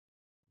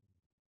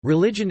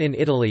Religion in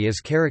Italy is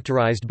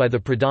characterized by the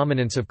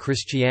predominance of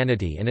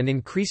Christianity and an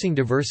increasing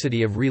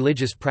diversity of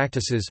religious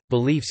practices,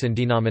 beliefs and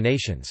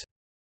denominations.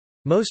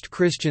 Most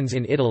Christians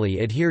in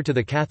Italy adhere to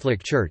the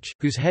Catholic Church,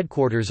 whose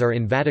headquarters are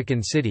in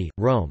Vatican City,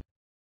 Rome.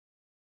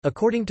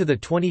 According to the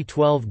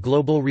 2012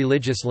 Global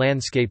Religious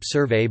Landscape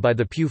Survey by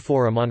the Pew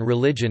Forum on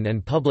Religion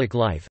and Public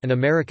Life, an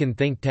American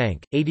think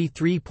tank,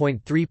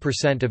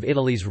 83.3% of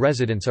Italy's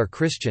residents are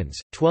Christians,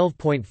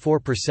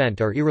 12.4%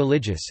 are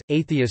irreligious,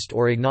 atheist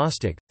or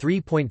agnostic,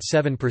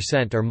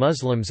 3.7% are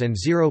Muslims and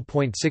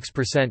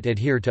 0.6%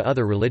 adhere to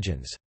other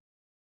religions.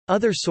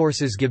 Other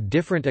sources give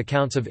different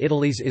accounts of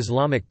Italy's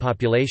Islamic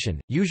population,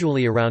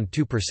 usually around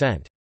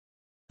 2%.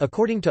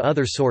 According to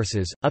other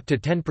sources, up to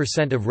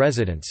 10% of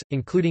residents,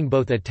 including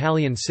both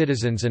Italian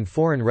citizens and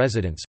foreign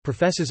residents,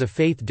 professes a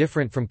faith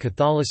different from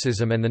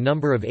Catholicism, and the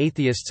number of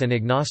atheists and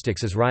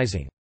agnostics is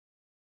rising.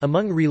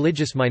 Among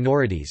religious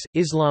minorities,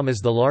 Islam is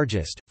the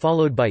largest,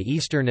 followed by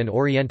Eastern and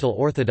Oriental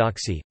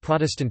Orthodoxy,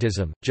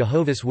 Protestantism,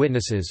 Jehovah's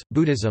Witnesses,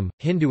 Buddhism,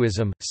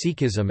 Hinduism,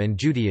 Sikhism and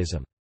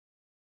Judaism.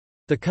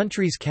 The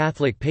country's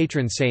Catholic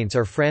patron saints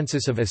are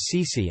Francis of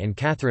Assisi and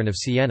Catherine of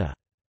Siena.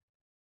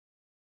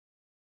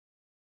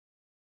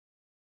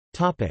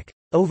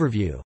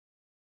 Overview.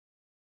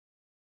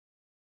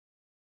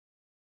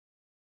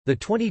 The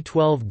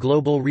 2012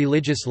 Global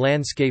Religious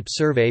Landscape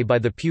Survey by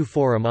the Pew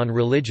Forum on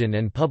Religion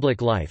and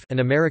Public Life, an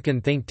American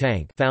think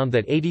tank, found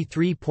that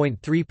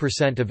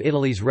 83.3% of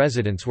Italy's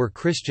residents were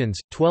Christians,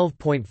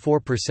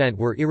 12.4%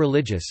 were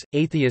irreligious,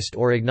 atheist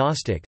or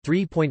agnostic,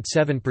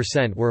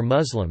 3.7% were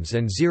Muslims,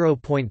 and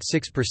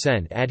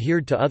 0.6%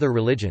 adhered to other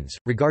religions.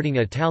 Regarding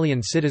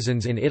Italian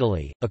citizens in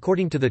Italy,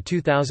 according to the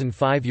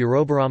 2005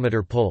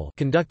 Eurobarometer poll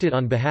conducted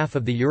on behalf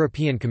of the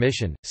European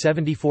Commission,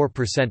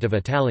 74% of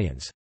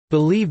Italians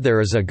believe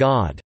there is a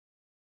God.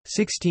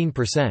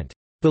 16%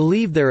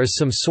 believe there is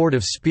some sort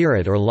of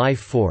spirit or life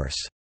force,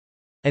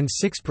 and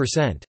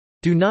 6%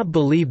 do not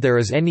believe there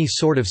is any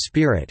sort of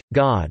spirit,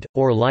 God,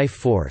 or life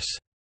force.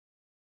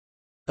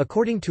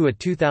 According to a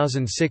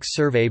 2006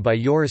 survey by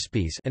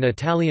Eurospees, an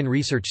Italian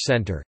research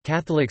center,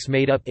 Catholics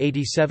made up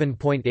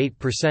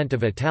 87.8%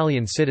 of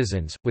Italian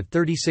citizens, with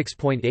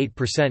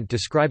 36.8%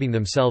 describing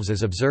themselves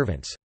as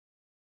observants.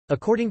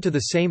 According to the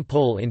same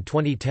poll in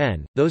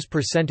 2010, those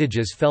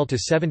percentages fell to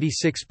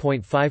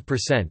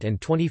 76.5%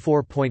 and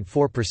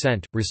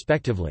 24.4%,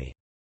 respectively.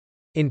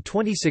 In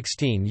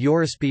 2016,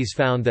 Eurospees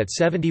found that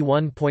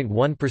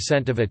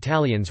 71.1% of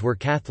Italians were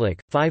Catholic,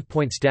 5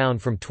 points down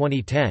from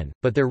 2010,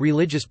 but their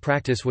religious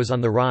practice was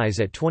on the rise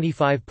at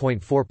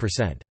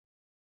 25.4%.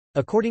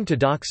 According to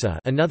Doxa,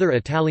 another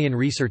Italian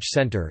research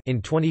center,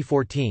 in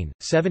 2014,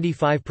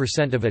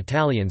 75% of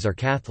Italians are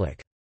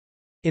Catholic.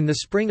 In the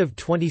spring of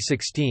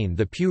 2016,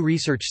 the Pew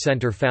Research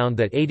Center found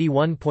that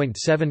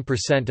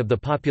 81.7% of the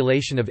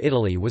population of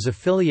Italy was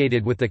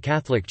affiliated with the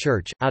Catholic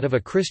Church. Out of a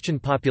Christian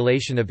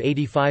population of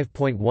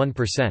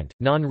 85.1%,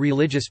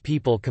 non-religious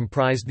people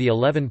comprised the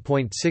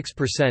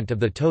 11.6% of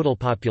the total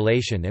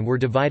population and were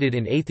divided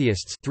in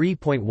atheists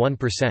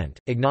 3.1%,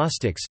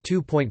 agnostics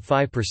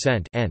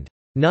 2.5%, and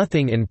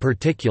nothing in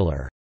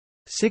particular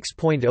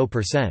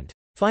 6.0%.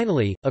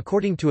 Finally,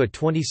 according to a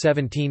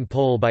 2017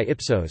 poll by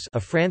Ipsos, a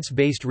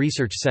France-based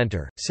research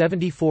center,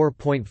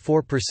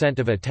 74.4%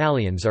 of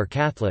Italians are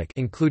Catholic,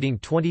 including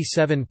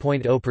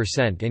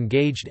 27.0%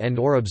 engaged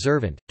and/or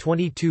observant,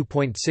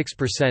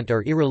 22.6%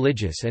 are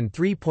irreligious, and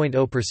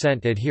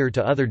 3.0% adhere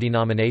to other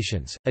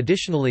denominations.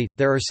 Additionally,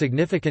 there are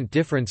significant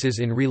differences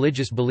in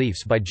religious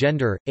beliefs by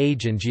gender,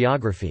 age, and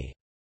geography.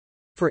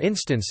 For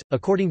instance,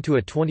 according to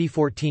a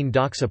 2014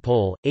 Doxa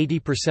poll,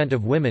 80%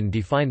 of women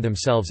defined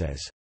themselves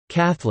as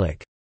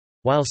Catholic,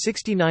 while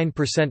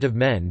 69% of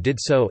men did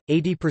so.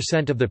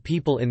 80% of the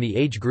people in the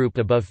age group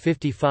above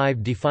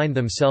 55 defined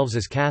themselves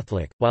as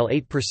Catholic, while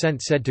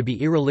 8% said to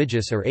be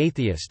irreligious or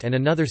atheist, and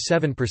another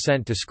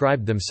 7%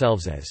 described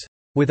themselves as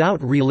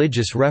without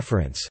religious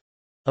reference.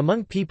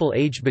 Among people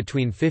aged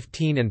between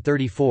 15 and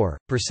 34,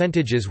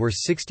 percentages were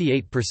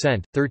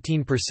 68%,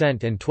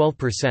 13% and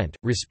 12%,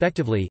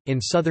 respectively. In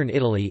southern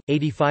Italy,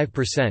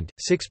 85%,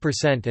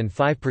 6% and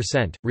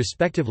 5%,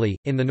 respectively.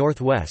 In the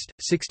northwest,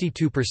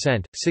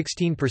 62%,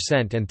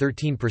 16% and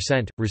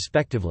 13%,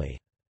 respectively.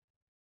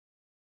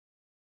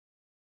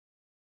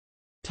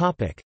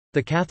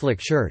 The Catholic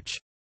Church.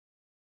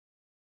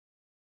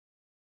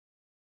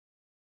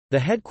 The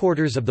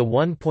headquarters of the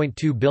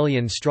 1.2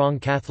 billion-strong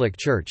Catholic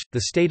Church,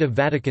 the State of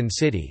Vatican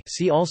City,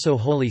 see also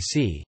Holy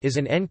See, is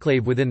an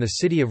enclave within the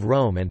city of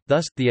Rome and,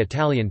 thus, the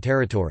Italian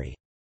territory.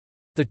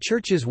 The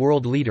Church's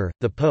world leader,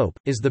 the Pope,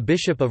 is the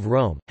Bishop of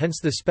Rome, hence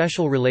the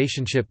special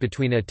relationship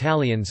between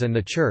Italians and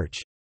the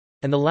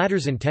Church—and the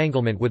latter's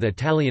entanglement with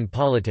Italian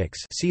politics,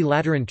 see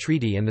Lateran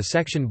Treaty and the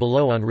section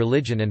below on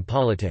religion and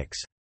politics.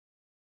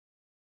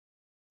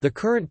 The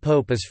current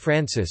pope is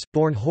Francis,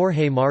 born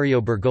Jorge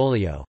Mario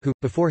Bergoglio, who,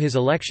 before his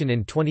election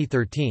in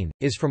 2013,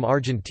 is from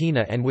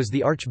Argentina and was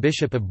the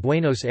Archbishop of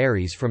Buenos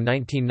Aires from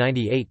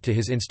 1998 to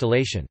his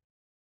installation.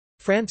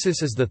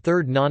 Francis is the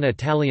third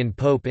non-Italian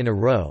pope in a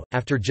row,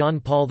 after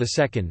John Paul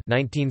II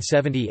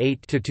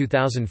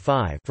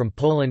 (1978–2005) from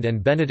Poland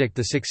and Benedict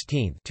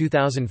XVI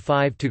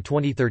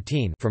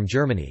 (2005–2013) from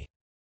Germany.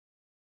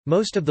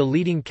 Most of the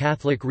leading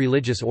Catholic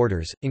religious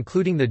orders,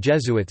 including the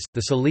Jesuits,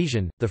 the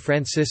Salesian, the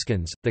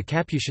Franciscans, the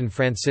Capuchin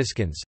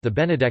Franciscans, the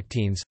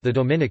Benedictines, the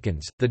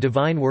Dominicans, the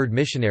Divine Word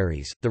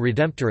Missionaries, the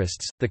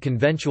Redemptorists, the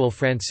Conventual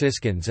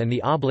Franciscans, and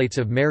the Oblates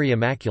of Mary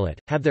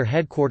Immaculate, have their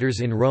headquarters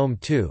in Rome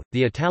too.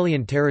 The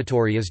Italian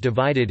territory is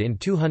divided in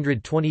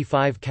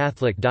 225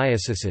 Catholic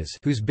dioceses,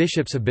 whose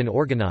bishops have been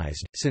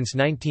organized, since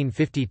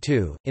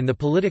 1952, in the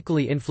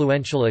politically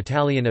influential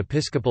Italian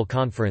Episcopal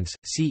Conference,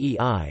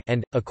 CEI,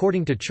 and,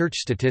 according to church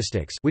statistics,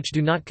 which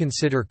do not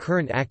consider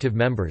current active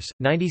members,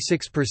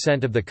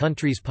 96% of the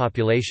country's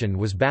population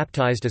was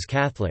baptized as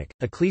Catholic.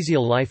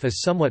 Ecclesial life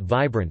is somewhat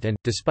vibrant and,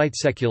 despite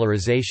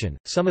secularization,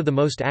 some of the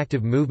most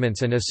active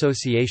movements and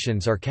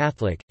associations are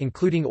Catholic,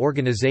 including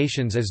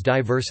organizations as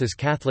diverse as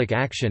Catholic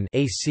Action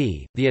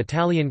 (AC), the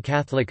Italian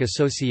Catholic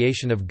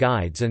Association of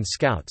Guides and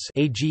Scouts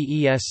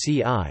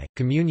 (AGESCI),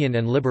 Communion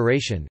and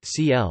Liberation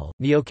 (CL),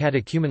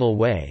 Neocatechumenal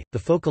Way, the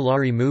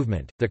Focolari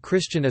Movement, the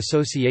Christian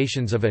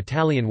Associations of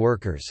Italian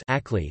Workers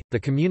the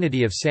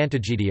Community of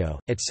Sant'Egidio,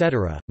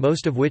 etc.,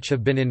 most of which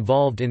have been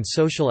involved in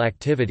social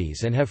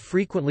activities and have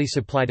frequently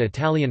supplied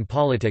Italian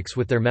politics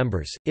with their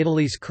members.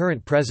 Italy's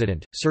current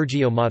president,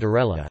 Sergio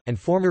Mattarella, and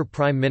former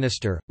Prime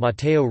Minister,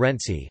 Matteo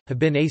Renzi, have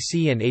been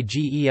AC and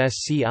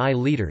AGESCI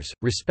leaders,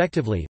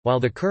 respectively, while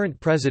the current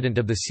president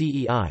of the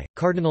CEI,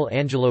 Cardinal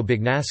Angelo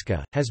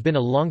Bagnasca, has been a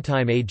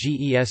longtime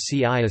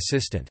AGESCI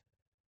assistant.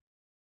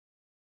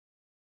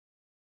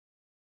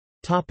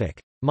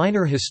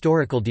 Minor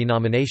historical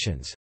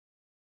denominations.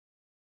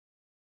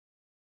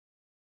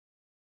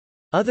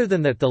 Other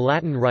than that, the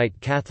Latin Rite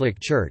Catholic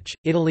Church,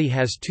 Italy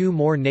has two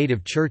more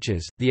native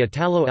churches, the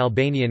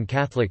Italo-Albanian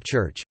Catholic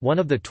Church, one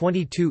of the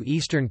 22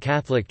 Eastern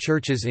Catholic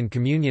churches in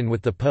communion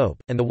with the Pope,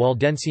 and the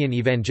Waldensian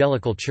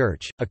Evangelical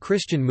Church, a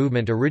Christian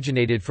movement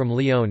originated from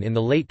Lyon in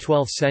the late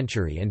 12th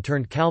century and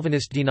turned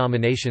Calvinist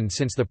denomination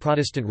since the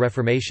Protestant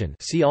Reformation.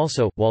 See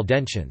also,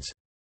 Waldensians.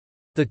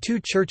 The two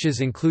churches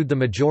include the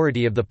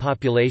majority of the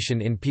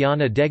population in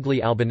Piana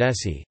degli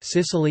Albanesi,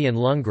 Sicily and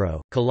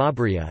Lungro,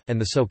 Calabria, and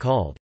the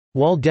so-called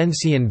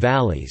Waldensian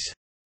valleys,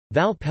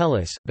 Val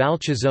Pellis, Val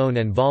Chisone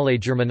and Valle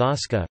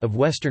Germanasca of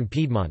western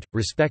Piedmont,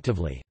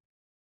 respectively.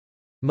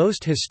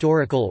 Most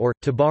historical or,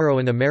 to borrow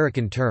an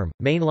American term,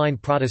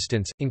 mainline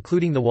Protestants,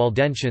 including the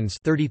Waldensians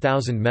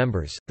 30,000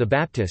 members, the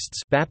Baptists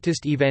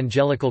Baptist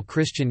Evangelical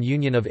Christian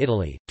Union of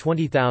Italy,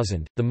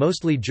 20,000, the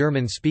mostly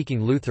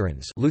German-speaking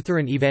Lutherans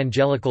Lutheran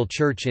Evangelical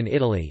Church in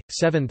Italy,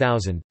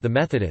 7,000, the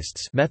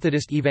Methodists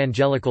Methodist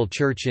Evangelical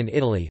Church in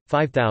Italy,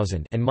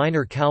 5,000 and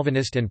minor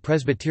Calvinist and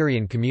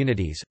Presbyterian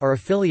communities, are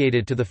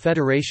affiliated to the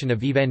Federation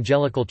of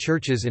Evangelical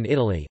Churches in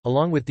Italy,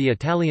 along with the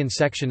Italian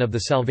section of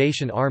the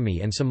Salvation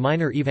Army and some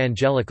minor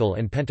evangelical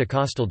and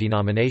Pentecostal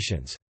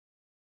denominations.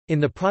 In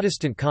the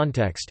Protestant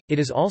context, it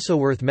is also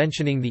worth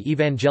mentioning the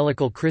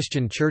Evangelical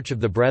Christian Church of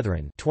the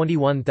Brethren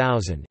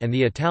 21,000 and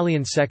the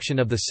Italian section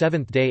of the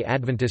Seventh-day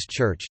Adventist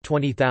Church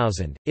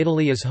 20,000.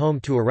 Italy is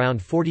home to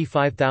around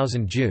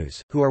 45,000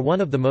 Jews, who are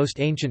one of the most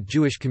ancient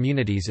Jewish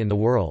communities in the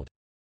world.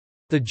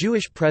 The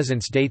Jewish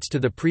presence dates to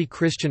the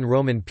pre-Christian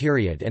Roman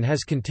period and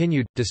has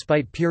continued,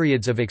 despite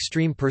periods of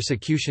extreme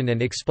persecution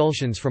and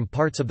expulsions from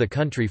parts of the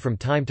country from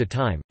time to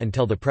time,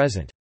 until the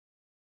present.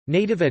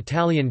 Native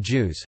Italian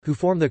Jews, who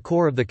form the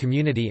core of the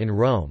community in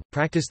Rome,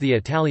 practice the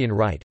Italian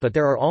Rite, but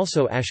there are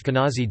also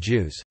Ashkenazi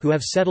Jews, who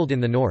have settled in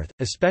the north,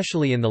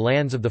 especially in the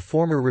lands of the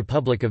former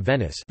Republic of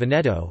Venice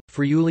Veneto,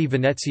 Friuli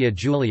Venezia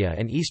Giulia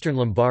and eastern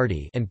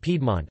Lombardy and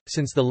Piedmont,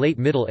 since the late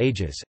Middle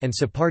Ages, and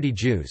Sephardi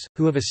Jews,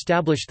 who have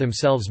established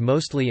themselves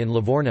mostly in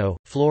Livorno,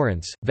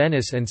 Florence,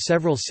 Venice and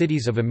several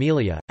cities of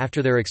Emilia,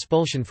 after their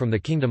expulsion from the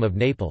Kingdom of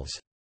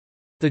Naples.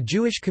 The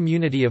Jewish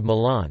community of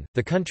Milan,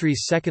 the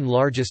country's second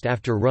largest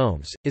after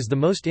Rome's, is the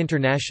most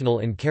international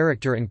in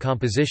character and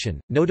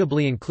composition,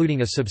 notably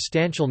including a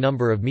substantial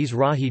number of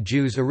Mizrahi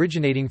Jews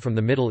originating from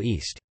the Middle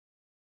East.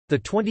 The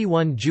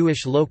 21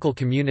 Jewish local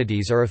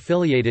communities are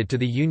affiliated to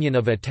the Union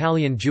of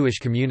Italian Jewish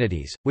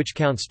Communities, which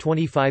counts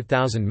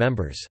 25,000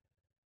 members.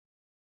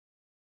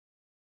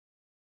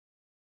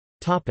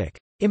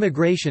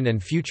 Immigration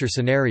and future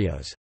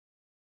scenarios.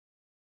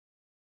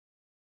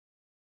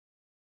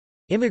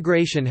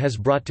 Immigration has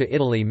brought to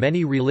Italy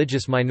many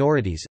religious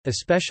minorities,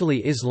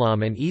 especially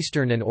Islam and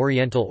Eastern and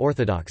Oriental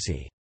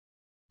Orthodoxy.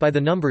 By the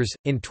numbers,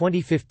 in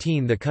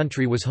 2015 the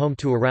country was home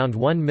to around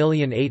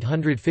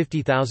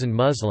 1,850,000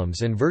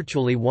 Muslims and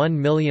virtually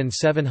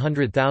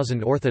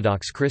 1,700,000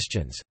 Orthodox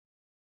Christians.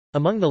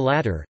 Among the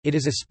latter, it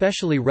is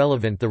especially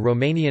relevant the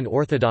Romanian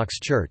Orthodox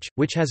Church,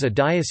 which has a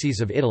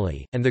Diocese of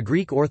Italy, and the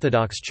Greek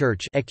Orthodox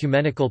Church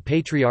Ecumenical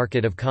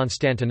Patriarchate of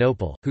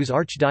Constantinople, whose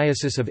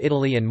Archdiocese of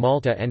Italy and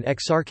Malta and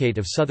Exarchate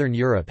of Southern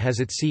Europe has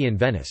its see in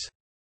Venice.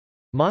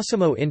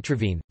 Massimo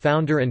Introvigne,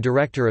 founder and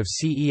director of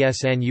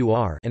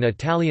CESNUR, an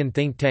Italian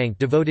think tank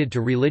devoted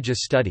to religious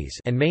studies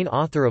and main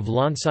author of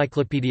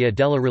l'Enciclopedia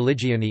della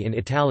Religione in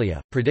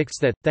Italia, predicts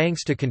that,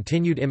 thanks to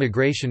continued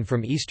immigration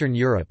from Eastern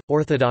Europe,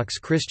 Orthodox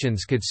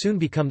Christians could soon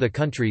become the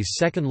country's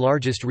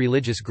second-largest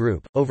religious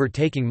group,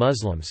 overtaking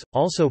Muslims.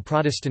 Also,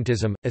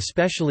 Protestantism,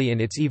 especially in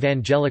its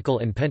evangelical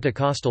and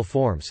Pentecostal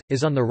forms,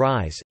 is on the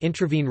rise.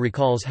 Introvigne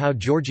recalls how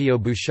Giorgio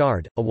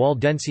Bouchard, a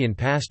Waldensian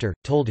pastor,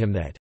 told him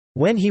that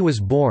when he was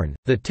born,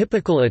 the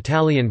typical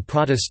Italian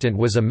Protestant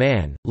was a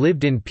man,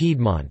 lived in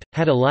Piedmont,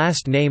 had a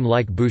last name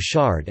like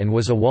Bouchard and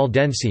was a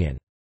Waldensian.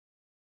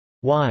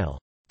 While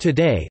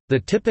today, the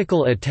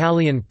typical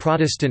Italian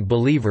Protestant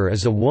believer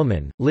is a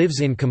woman, lives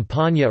in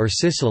Campania or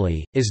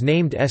Sicily, is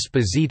named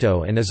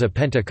Esposito and is a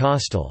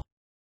Pentecostal.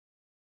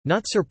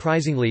 Not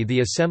surprisingly, the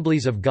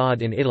Assemblies of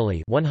God in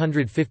Italy,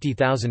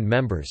 150,000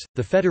 members,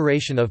 the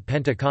Federation of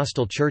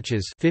Pentecostal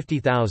Churches,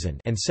 50,000,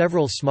 and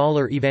several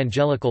smaller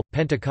evangelical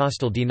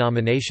Pentecostal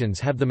denominations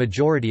have the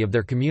majority of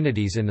their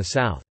communities in the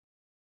south.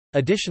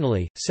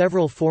 Additionally,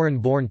 several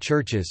foreign-born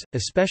churches,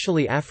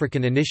 especially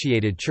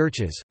African-initiated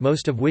churches,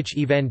 most of which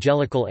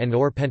evangelical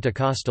and/or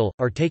Pentecostal,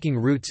 are taking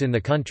roots in the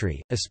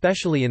country,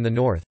 especially in the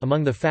north.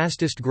 Among the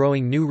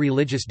fastest-growing new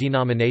religious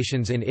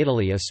denominations in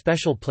Italy, a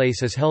special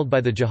place is held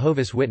by the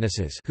Jehovah's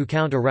Witnesses, who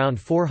count around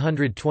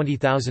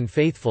 420,000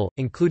 faithful,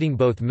 including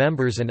both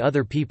members and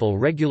other people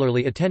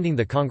regularly attending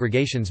the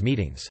congregation's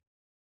meetings.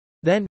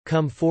 Then,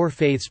 come four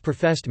faiths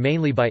professed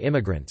mainly by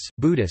immigrants: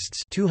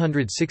 Buddhists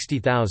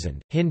 260,000,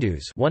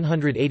 Hindus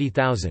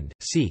 180,000,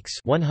 Sikhs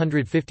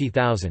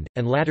 150,000,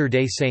 and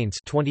Latter-day Saints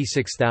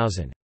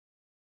 26,000.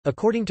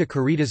 According to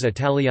Caritas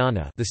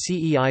Italiana, the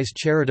CEI's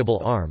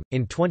charitable arm,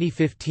 in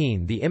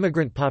 2015 the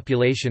immigrant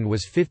population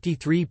was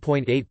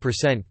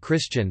 53.8%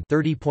 Christian,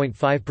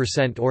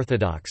 30.5%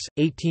 Orthodox,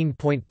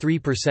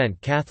 18.3%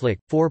 Catholic,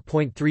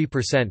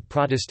 4.3%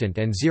 Protestant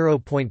and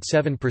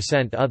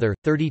 0.7% other,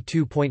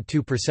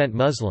 32.2%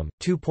 Muslim,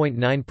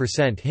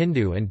 2.9%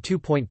 Hindu and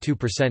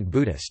 2.2%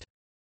 Buddhist.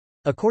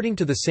 According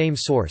to the same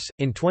source,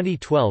 in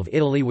 2012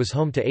 Italy was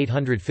home to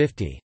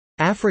 850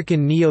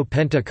 African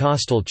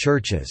Neo-Pentecostal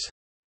churches,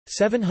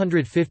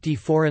 750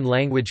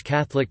 foreign-language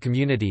Catholic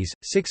communities,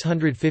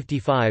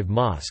 655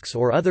 mosques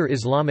or other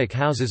Islamic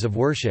houses of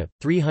worship,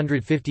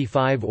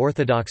 355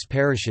 Orthodox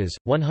parishes,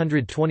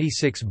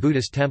 126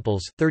 Buddhist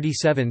temples,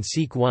 37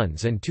 Sikh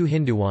ones and 2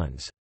 Hindu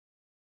ones.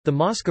 The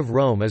Mosque of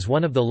Rome is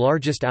one of the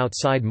largest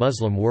outside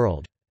Muslim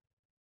world.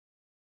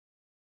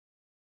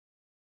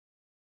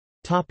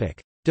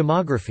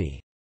 Demography.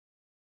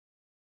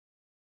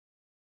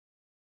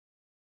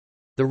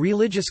 The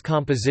religious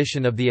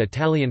composition of the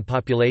Italian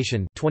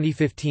population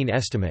 2015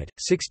 estimate,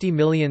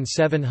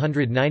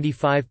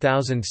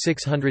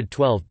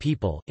 60,795,612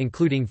 people,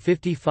 including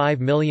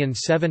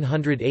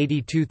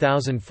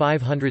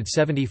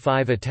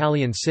 55,782,575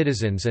 Italian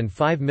citizens and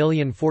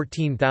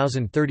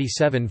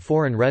 5,014,037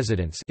 foreign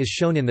residents, is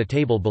shown in the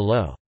table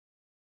below.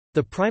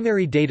 The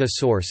primary data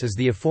source is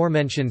the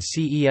aforementioned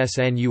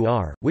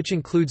CESNUR, which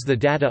includes the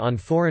data on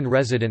foreign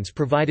residents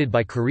provided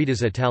by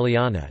Caritas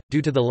Italiana.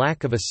 Due to the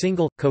lack of a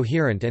single,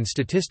 coherent, and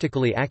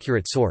statistically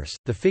accurate source,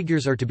 the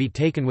figures are to be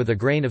taken with a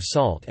grain of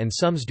salt and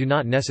sums do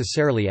not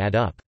necessarily add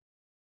up.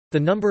 The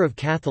number of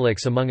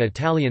Catholics among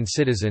Italian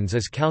citizens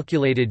is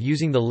calculated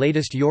using the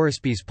latest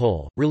Eurospes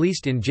poll,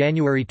 released in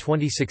January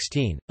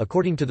 2016.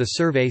 According to the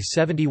survey,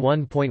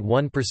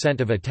 71.1%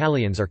 of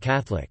Italians are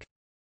Catholic.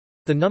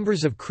 The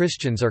numbers of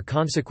Christians are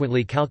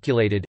consequently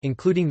calculated,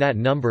 including that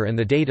number and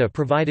the data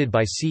provided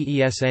by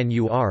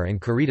CESNUR and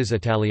Caritas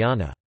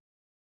Italiana.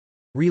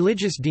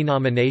 Religious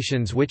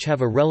denominations which have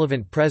a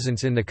relevant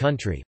presence in the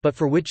country, but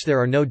for which there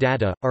are no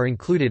data, are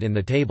included in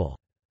the table.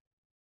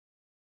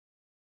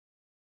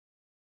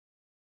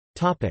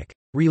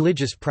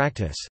 Religious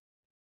practice.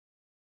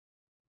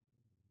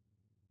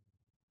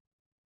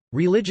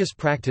 Religious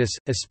practice,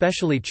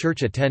 especially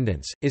church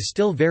attendance, is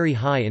still very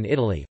high in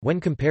Italy, when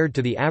compared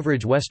to the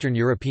average Western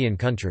European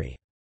country.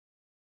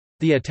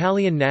 The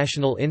Italian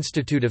National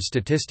Institute of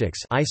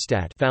Statistics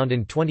found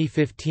in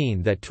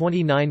 2015 that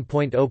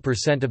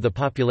 29.0% of the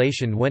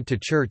population went to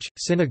church,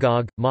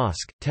 synagogue,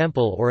 mosque,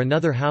 temple or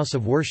another house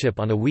of worship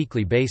on a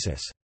weekly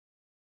basis.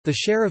 The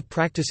share of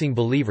practicing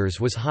believers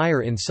was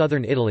higher in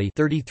southern Italy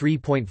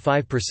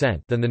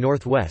 33.5% than the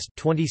northwest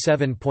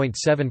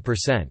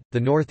 27.7%, the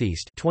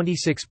northeast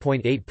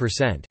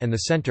 26.8% and the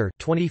center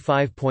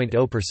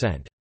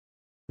 25.0%.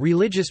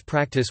 Religious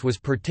practice was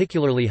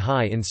particularly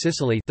high in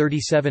Sicily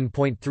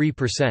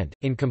 37.3%,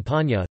 in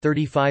Campania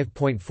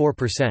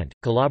 35.4%,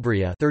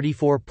 Calabria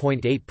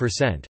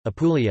 34.8%,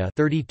 Apulia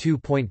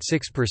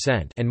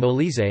 32.6% and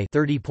Molise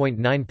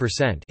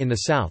 30.9% in the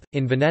south,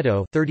 in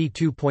Veneto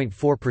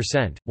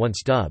 32.4%,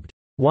 once dubbed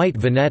White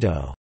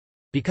Veneto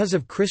because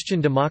of Christian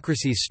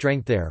democracy's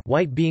strength there,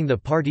 white being the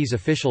party's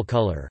official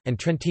color, and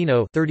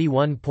Trentino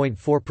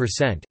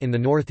 31.4% in the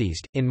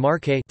northeast, in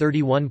Marche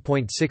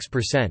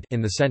 31.6%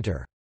 in the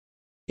center.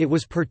 It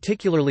was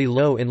particularly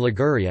low in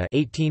Liguria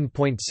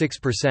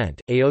 18.6%,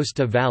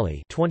 Aosta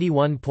Valley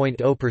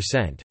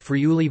 21.0%,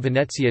 Friuli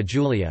Venezia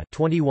Giulia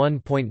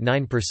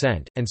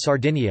 21.9%, and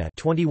Sardinia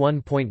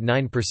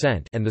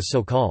 21.9%, and the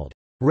so-called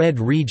red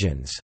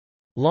regions,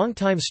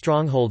 longtime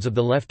strongholds of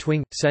the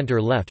left-wing,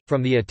 center-left,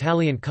 from the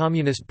Italian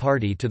Communist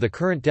Party to the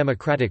current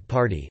Democratic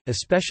Party,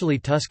 especially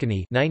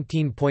Tuscany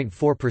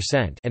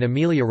 19.4% and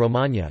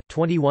Emilia-Romagna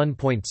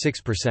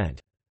 21.6%.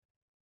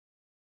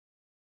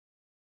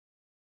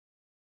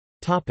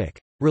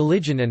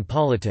 Religion and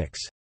politics.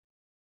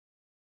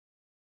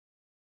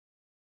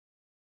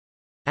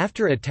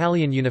 After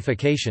Italian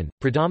unification,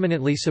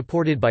 predominantly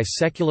supported by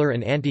secular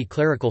and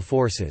anti-clerical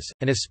forces,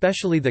 and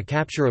especially the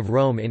capture of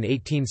Rome in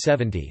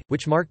 1870,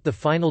 which marked the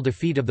final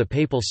defeat of the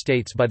Papal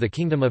States by the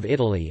Kingdom of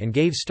Italy and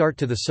gave start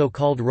to the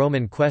so-called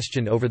Roman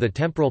question over the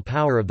temporal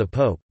power of the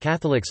Pope,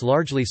 Catholics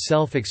largely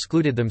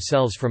self-excluded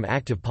themselves from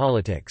active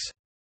politics.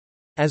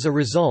 As a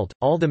result,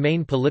 all the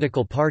main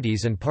political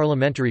parties and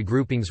parliamentary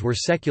groupings were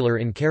secular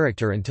in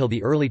character until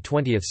the early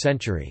 20th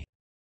century.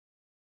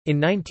 In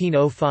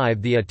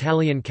 1905 the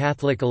Italian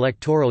Catholic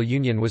Electoral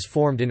Union was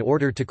formed in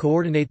order to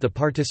coordinate the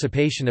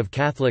participation of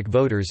Catholic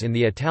voters in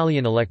the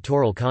Italian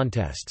electoral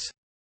contests.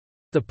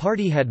 The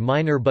party had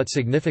minor but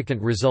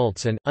significant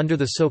results and, under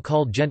the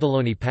so-called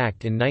Gentiloni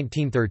Pact in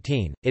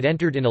 1913, it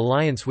entered in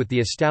alliance with the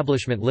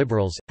establishment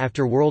liberals.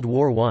 After World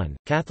War I,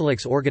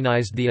 Catholics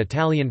organized the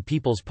Italian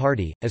People's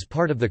Party, as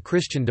part of the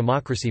Christian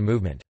democracy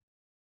movement.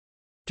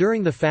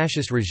 During the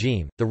fascist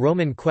regime, the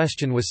Roman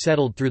question was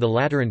settled through the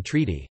Lateran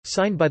Treaty,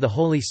 signed by the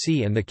Holy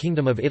See and the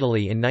Kingdom of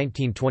Italy in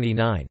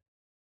 1929.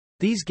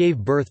 These gave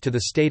birth to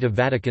the State of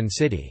Vatican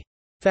City.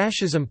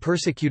 Fascism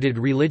persecuted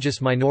religious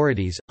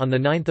minorities. On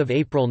 9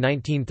 April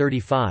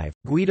 1935,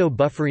 Guido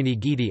Buffarini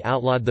Guidi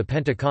outlawed the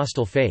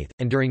Pentecostal faith,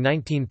 and during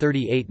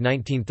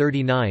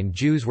 1938–1939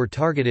 Jews were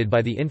targeted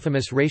by the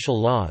infamous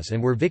racial laws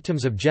and were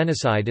victims of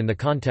genocide in the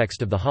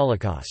context of the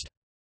Holocaust.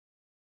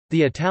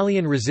 The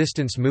Italian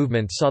resistance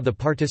movement saw the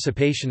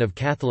participation of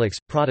Catholics,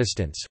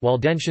 Protestants,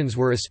 Waldensians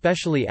were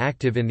especially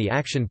active in the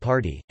Action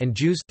Party, and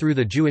Jews through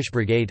the Jewish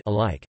Brigade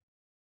alike.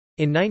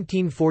 In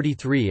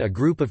 1943 a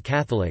group of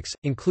Catholics,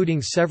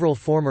 including several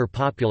former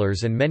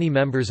populars and many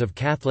members of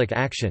Catholic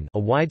Action, a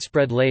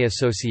widespread lay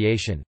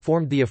association,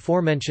 formed the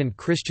aforementioned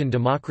Christian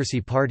Democracy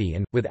Party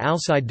and, with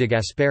Alcide de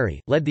Gasperi,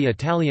 led the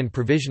Italian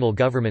provisional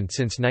government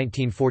since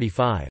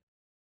 1945.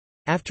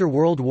 After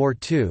World War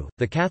II,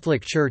 the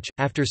Catholic Church,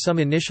 after some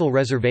initial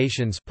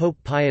reservations, Pope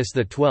Pius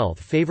XII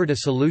favored a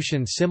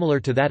solution similar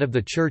to that of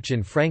the Church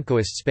in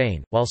Francoist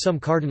Spain, while some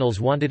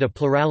cardinals wanted a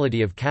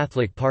plurality of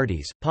Catholic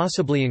parties,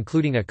 possibly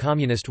including a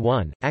communist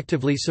one,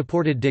 actively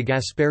supported de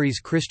Gasperi's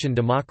Christian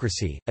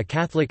Democracy, a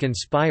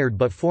Catholic-inspired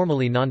but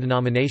formally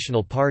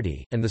non-denominational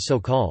party, and the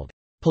so-called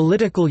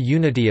political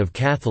unity of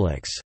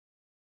Catholics.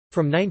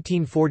 From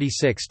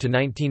 1946 to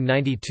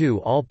 1992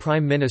 all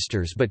prime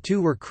ministers but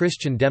two were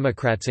Christian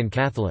Democrats and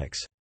Catholics.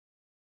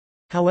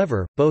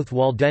 However, both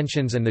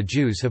Waldensians and the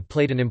Jews have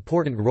played an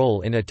important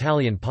role in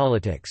Italian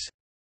politics.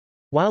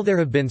 While there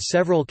have been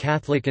several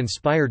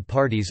Catholic-inspired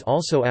parties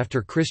also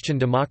after Christian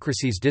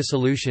Democracy's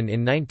dissolution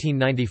in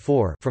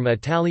 1994, from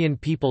Italian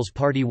People's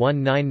Party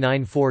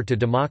 1994 to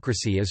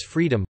Democracy is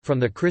Freedom, from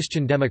the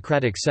Christian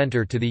Democratic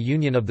Center to the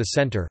Union of the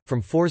Center,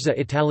 from Forza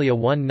Italia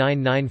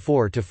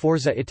 1994 to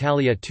Forza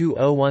Italia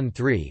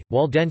 2013,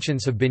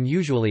 Waldensians have been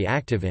usually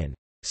active in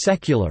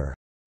secular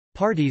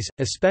parties,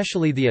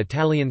 especially the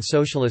Italian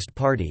Socialist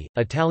Party,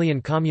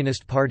 Italian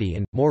Communist Party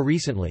and, more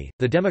recently,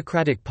 the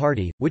Democratic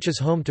Party, which is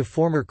home to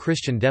former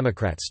Christian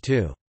Democrats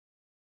too.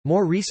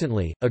 More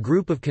recently, a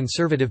group of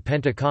conservative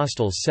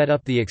Pentecostals set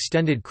up the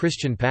extended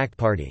Christian Pact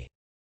Party.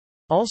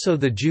 Also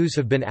the Jews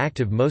have been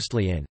active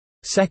mostly in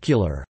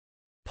secular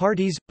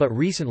parties, but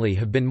recently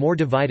have been more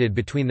divided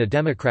between the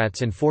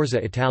Democrats and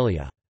Forza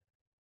Italia.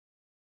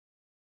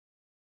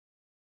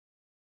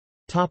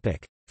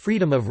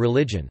 Freedom of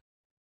religion.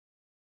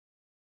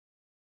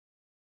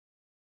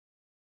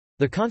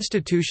 The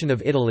Constitution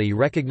of Italy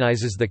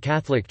recognizes the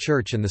Catholic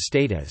Church and the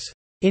state as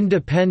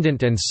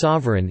independent and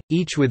sovereign,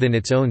 each within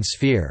its own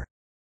sphere.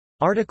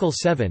 Article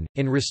 7,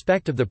 in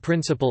respect of the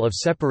principle of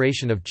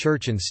separation of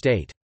church and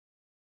state.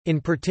 In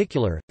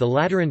particular, the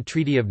Lateran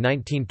Treaty of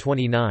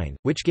 1929,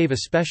 which gave a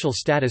special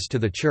status to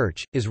the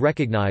Church, is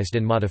recognized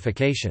and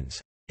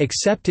modifications,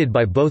 accepted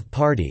by both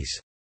parties,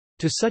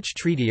 to such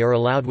treaty are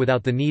allowed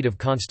without the need of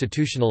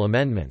constitutional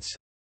amendments.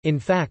 In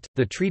fact,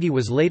 the treaty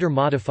was later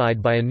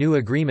modified by a new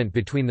agreement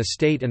between the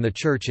state and the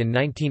Church in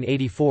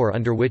 1984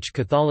 under which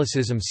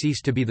Catholicism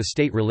ceased to be the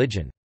state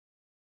religion.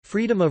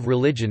 Freedom of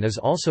religion is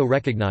also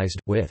recognized,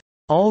 with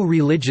all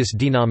religious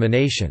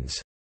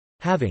denominations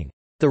having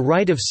the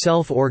right of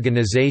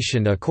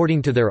self-organization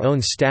according to their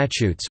own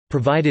statutes,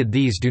 provided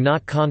these do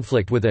not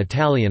conflict with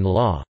Italian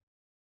law.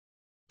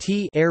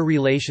 Their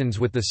relations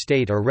with the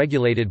state are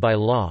regulated by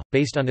law,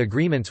 based on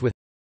agreements with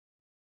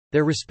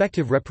their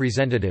respective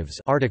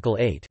representatives. Article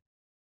 8.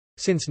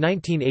 Since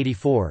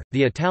 1984,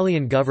 the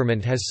Italian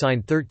government has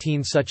signed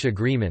 13 such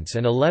agreements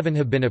and 11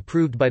 have been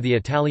approved by the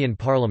Italian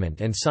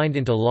Parliament and signed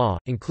into law,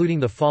 including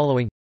the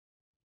following: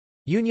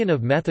 Union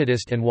of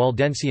Methodist and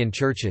Waldensian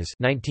Churches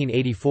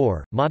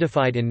 1984,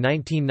 modified in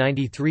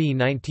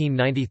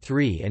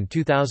 1993–1993 and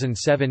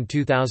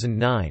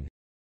 2007–2009.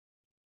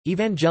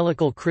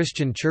 Evangelical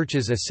Christian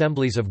Churches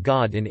Assemblies of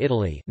God in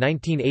Italy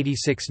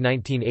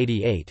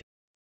 1986–1988.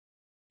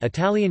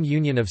 Italian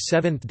Union of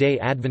Seventh-day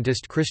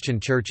Adventist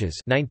Christian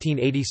Churches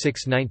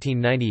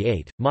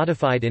 1986–1998,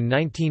 modified in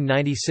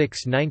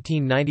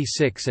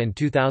 1996–1996 and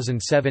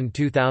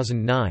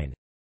 2007–2009.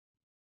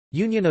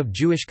 Union of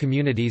Jewish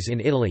Communities in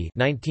Italy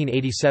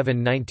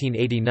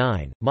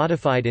 1987–1989,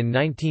 modified in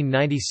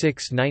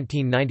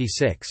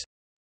 1996–1996.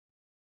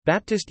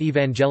 Baptist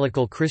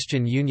Evangelical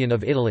Christian Union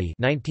of Italy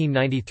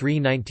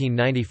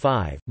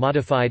 1993–1995,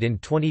 modified in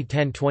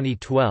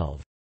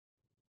 2010–2012.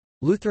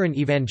 Lutheran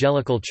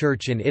Evangelical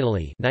Church in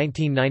Italy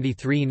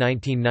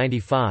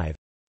 1993–1995.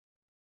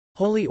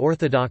 Holy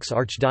Orthodox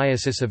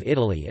Archdiocese of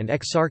Italy and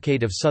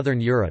Exarchate of Southern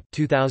Europe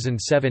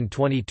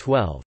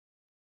 2007–2012.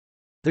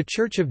 The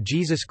Church of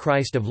Jesus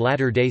Christ of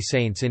Latter-day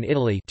Saints in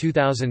Italy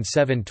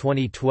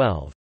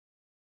 2007–2012.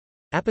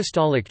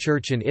 Apostolic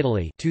Church in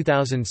Italy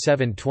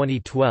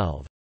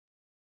 2007–2012.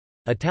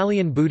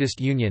 Italian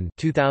Buddhist Union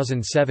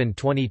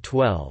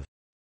 2007–2012.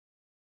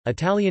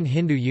 Italian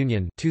Hindu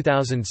Union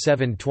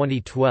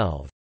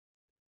 2007–2012.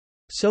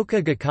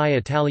 Soka Gakkai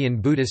Italian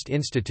Buddhist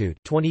Institute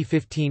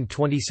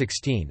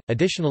 2015–2016.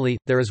 Additionally,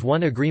 there is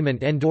one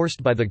agreement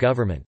endorsed by the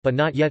government, but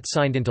not yet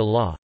signed into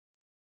law.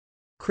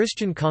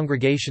 Christian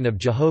Congregation of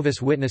Jehovah's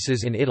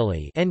Witnesses in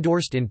Italy,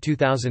 endorsed in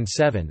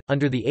 2007.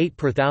 Under the 8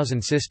 per thousand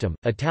system,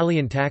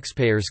 Italian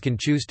taxpayers can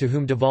choose to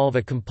whom devolve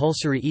a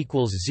compulsory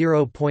equals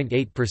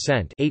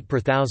 0.8% 8 per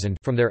thousand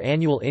from their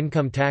annual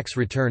income tax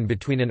return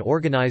between an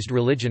organized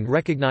religion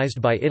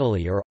recognized by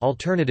Italy or,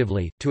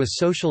 alternatively, to a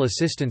social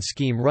assistance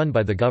scheme run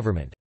by the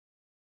government.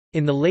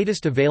 In the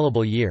latest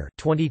available year,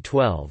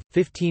 2012,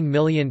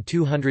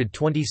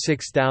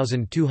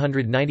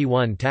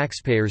 15,226,291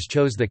 taxpayers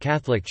chose the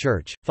Catholic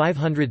Church,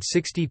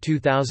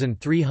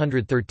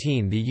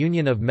 562,313 the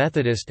Union of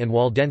Methodist and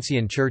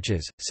Waldensian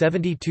Churches,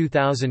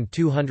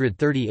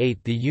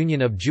 72,238 the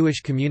Union of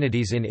Jewish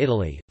Communities in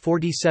Italy,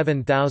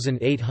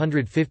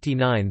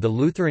 47,859 the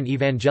Lutheran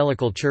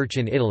Evangelical Church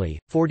in Italy,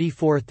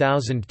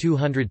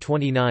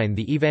 44,229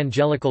 the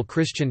Evangelical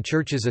Christian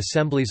Churches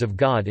Assemblies of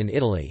God in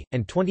Italy,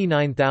 and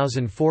 29,448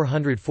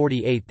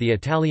 the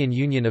Italian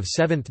Union of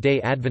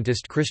Seventh-day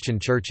Adventist Christian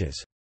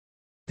Churches.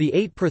 The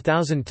 8 per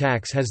thousand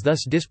tax has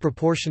thus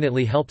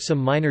disproportionately helped some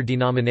minor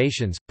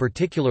denominations,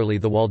 particularly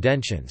the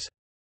Waldensians.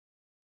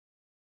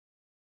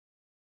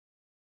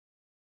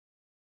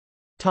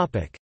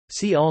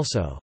 See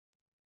also: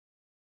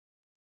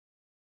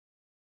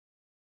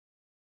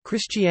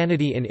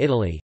 Christianity in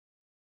Italy,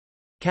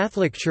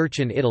 Catholic Church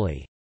in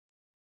Italy,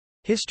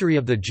 History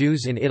of the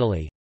Jews in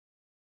Italy,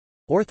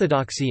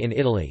 Orthodoxy in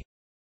Italy,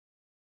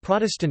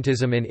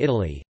 Protestantism in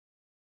Italy,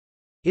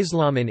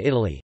 Islam in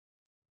Italy,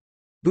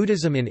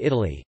 Buddhism in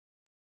Italy,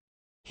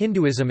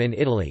 Hinduism in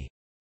Italy,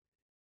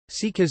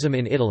 Sikhism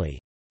in Italy,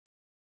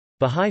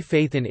 Bahá'í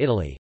Faith in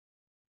Italy,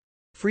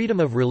 Freedom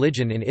of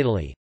religion in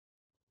Italy.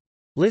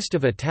 List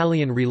of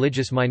Italian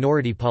religious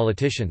minority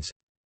politicians.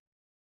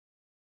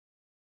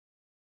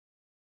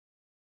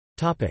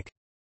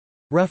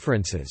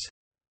 References